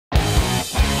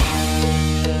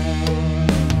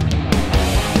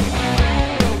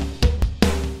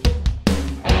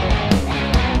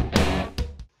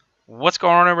What's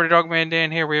going on, everybody? Dogman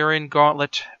Dan here. We are in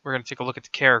Gauntlet. We're going to take a look at the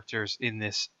characters in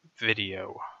this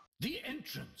video. The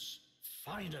entrance,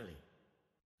 finally.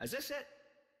 Is this it?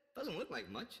 Doesn't look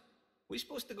like much. We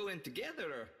supposed to go in together,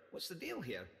 or what's the deal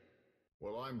here?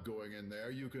 Well, I'm going in there.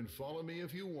 You can follow me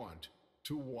if you want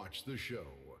to watch the show.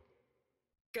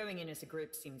 Going in as a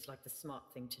group seems like the smart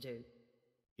thing to do.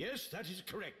 Yes, that is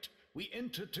correct. We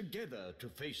enter together to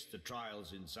face the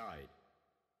trials inside.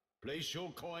 Place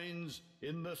your coins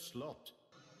in the slot.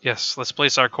 Yes, let's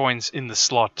place our coins in the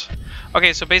slot.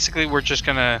 Okay, so basically we're just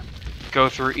going to go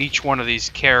through each one of these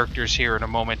characters here in a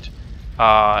moment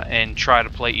and try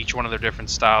to play each one of their different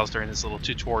styles during this little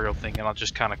tutorial thing, and I'll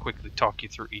just kind of quickly talk you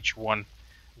through each one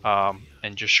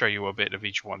and just show you a bit of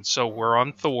each one. So we're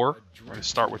on Thor. We're going to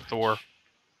start with Thor.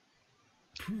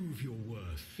 Prove your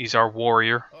worth. He's our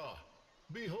warrior. Ah,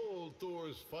 behold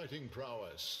Thor's fighting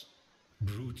prowess.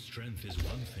 Brute strength is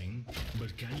one thing,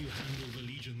 but can you handle the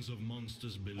legions of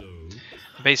monsters below?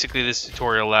 Basically, this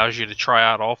tutorial allows you to try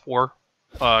out all four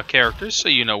characters, so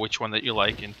you know which one that you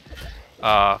like. And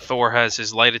Thor has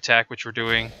his light attack, which we're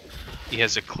doing. He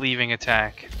has a cleaving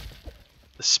attack,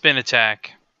 a spin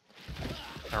attack,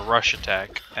 and a rush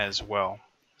attack as well.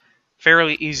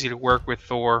 Fairly easy to work with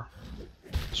Thor.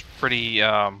 It's pretty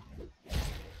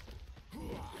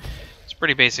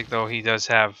basic, though. He does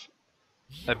have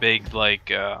a big, like,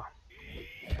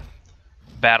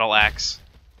 battle axe.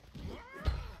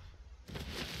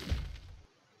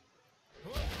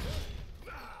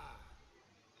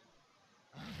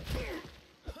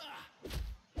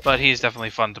 But he's definitely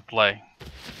fun to play.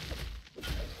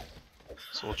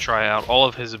 So we'll try out all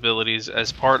of his abilities.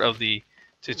 As part of the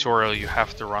tutorial, you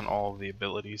have to run all of the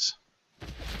abilities.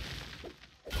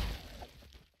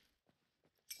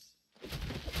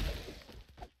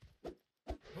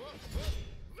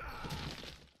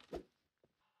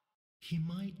 He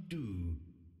might do.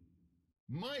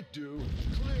 Might do?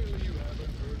 Clearly you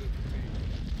haven't heard of me.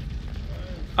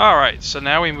 Alright, so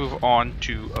now we move on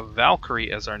to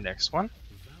Valkrie as our next one.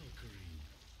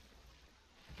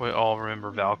 We all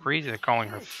remember Valkrie. They're calling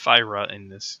her Thyra in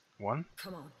this one.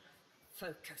 Come on,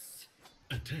 focus.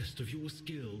 A test of your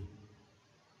skill.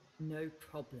 No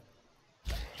problem.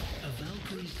 A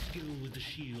Valkyrie's skill with the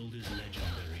shield is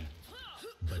legendary.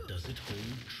 But does it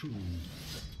hold true?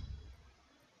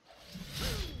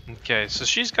 Okay, so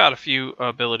she's got a few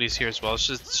abilities here as well. It's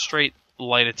just straight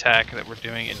light attack that we're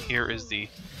doing, and here is the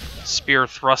spear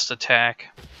thrust attack,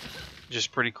 which is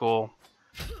pretty cool.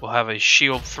 We'll have a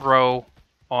shield throw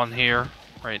on here,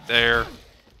 right there,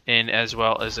 and as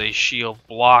well as a shield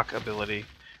block ability.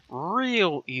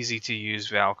 Real easy to use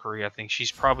Valkyrie. I think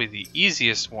she's probably the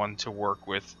easiest one to work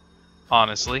with,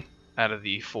 honestly, out of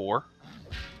the four.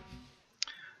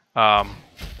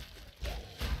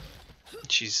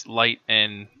 She's light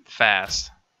and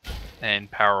fast and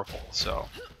powerful, so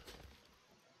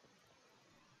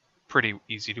pretty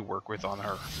easy to work with on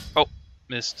her. Oh,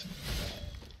 missed.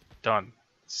 Done.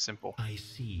 Simple. I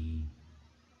see.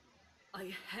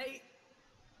 I hate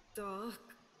dark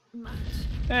magic.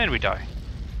 And we die.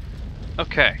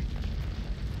 Okay.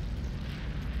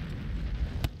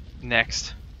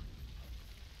 Next.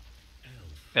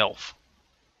 Elf.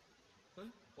 Huh?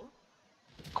 What?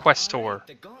 Questor. Alright,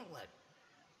 the Gauntlet.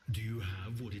 Do you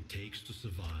have what it takes to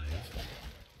survive?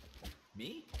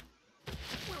 Me?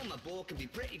 Well, my bow can be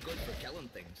pretty good for killing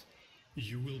things.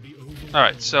 You will be overwhelmed.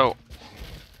 Alright, so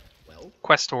Well,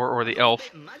 Questor, or the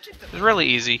elf, is really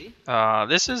easy.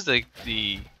 This is the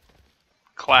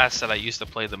class that I used to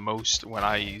play the most when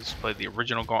I used to play the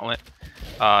original Gauntlet.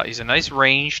 He's a nice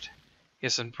ranged. He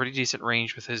has some pretty decent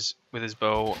range with his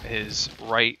bow. His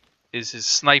right is his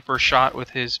sniper shot with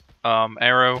his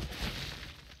arrow.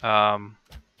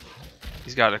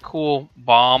 He's got a cool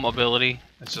bomb ability.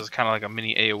 It's just kind of like a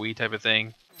mini AoE type of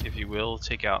thing, if you will.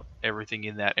 Take out everything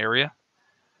in that area,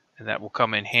 and that will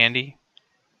come in handy,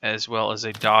 as well as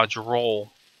a dodge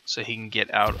roll, so he can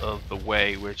get out of the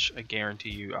way, which I guarantee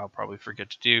you I'll probably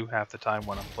forget to do half the time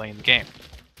when I'm playing the game.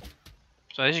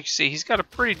 So as you can see, he's got a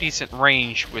pretty decent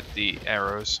range with the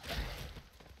arrows.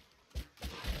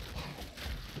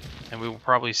 And we will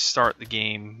probably start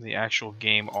the actual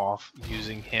game off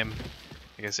using him.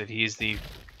 Like I said, he's the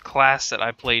class that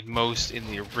I played most in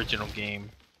the original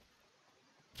game.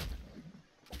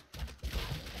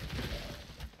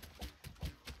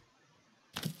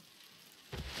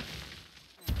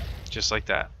 Just like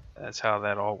that. That's how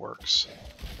that all works.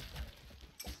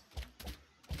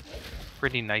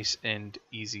 Pretty nice and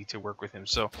easy to work with him.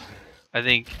 So I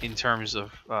think in terms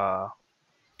of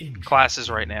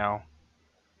classes right now,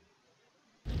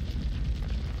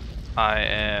 I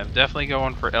am definitely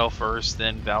going for Elf first,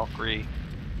 then Valkyrie,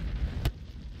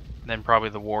 then probably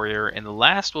the warrior, and the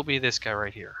last will be this guy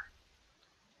right here,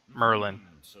 Merlin,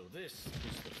 So this is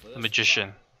the first the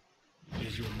magician.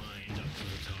 Is your mind up to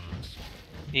the task?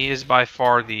 He is by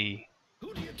far the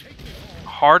Who do you take me for?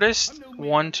 hardest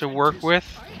one to work with,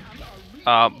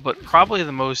 but probably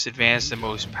the most advanced and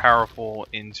most powerful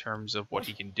in terms of what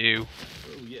he can do.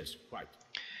 Oh yes, quite.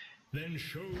 Then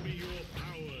show me your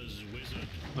powers, wizard.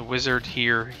 The wizard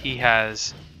here, he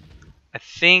has, I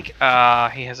think,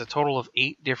 he has a total of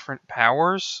 8 different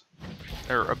powers,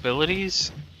 or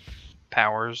abilities,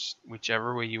 powers,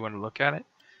 whichever way you want to look at it.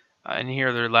 And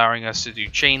here they're allowing us to do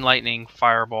chain lightning,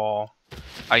 fireball,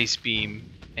 ice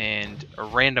beam, and a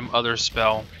random other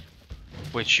spell,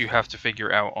 which you have to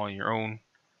figure out on your own.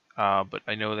 But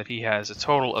I know that he has a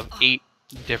total of 8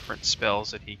 different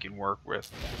spells that he can work with.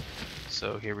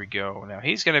 So here we go. Now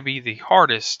he's going to be the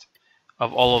hardest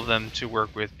of all of them to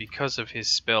work with because of his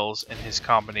spells and his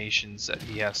combinations that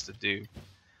he has to do.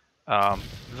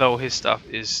 Though his stuff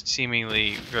is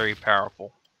seemingly very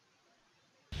powerful.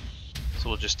 So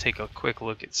we'll just take a quick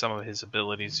look at some of his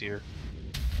abilities here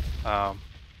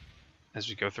as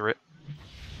we go through it.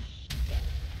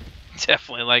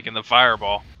 Definitely liking the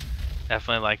fireball.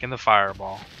 Definitely liking the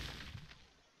fireball.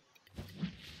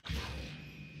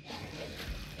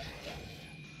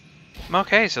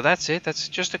 Okay, so that's it. That's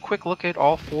just a quick look at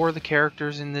all 4 of the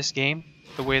characters in this game.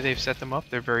 The way they've set them up,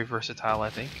 they're very versatile, I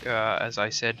think. As I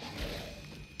said,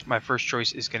 my first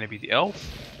choice is going to be the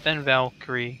elf, then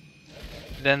Valkyrie,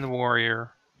 then the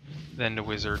warrior, then the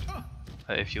wizard,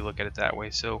 if you look at it that way.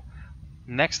 So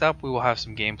next up, we will have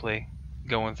some gameplay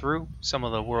going through some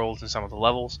of the worlds and some of the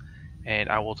levels, and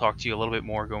I will talk to you a little bit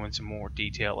more, go into more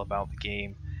detail about the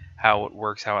game, how it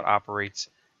works, how it operates,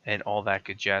 and all that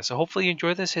good jazz. So hopefully you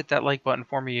enjoyed this. Hit that like button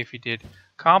for me if you did.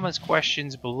 Comments,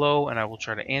 questions below, and I will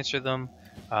try to answer them.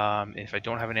 If I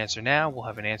don't have an answer now, we'll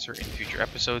have an answer in future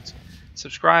episodes.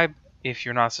 Subscribe if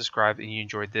you're not subscribed and you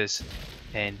enjoyed this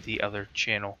and the other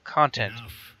channel content.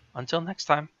 Enough. Until next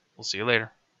time, we'll see you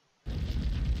later.